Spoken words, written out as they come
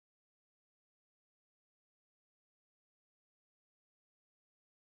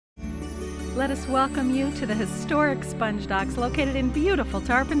let us welcome you to the historic Sponge Docks located in beautiful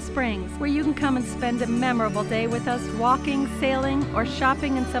Tarpon Springs, where you can come and spend a memorable day with us walking, sailing, or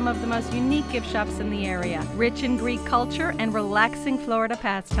shopping in some of the most unique gift shops in the area, rich in Greek culture and relaxing Florida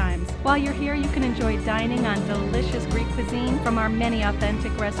pastimes. While you're here, you can enjoy dining on delicious Greek cuisine from our many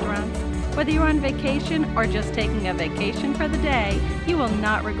authentic restaurants. Whether you're on vacation or just taking a vacation for the day, you will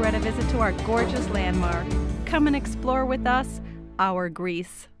not regret a visit to our gorgeous landmark. Come and explore with us our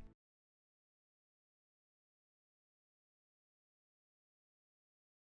Greece.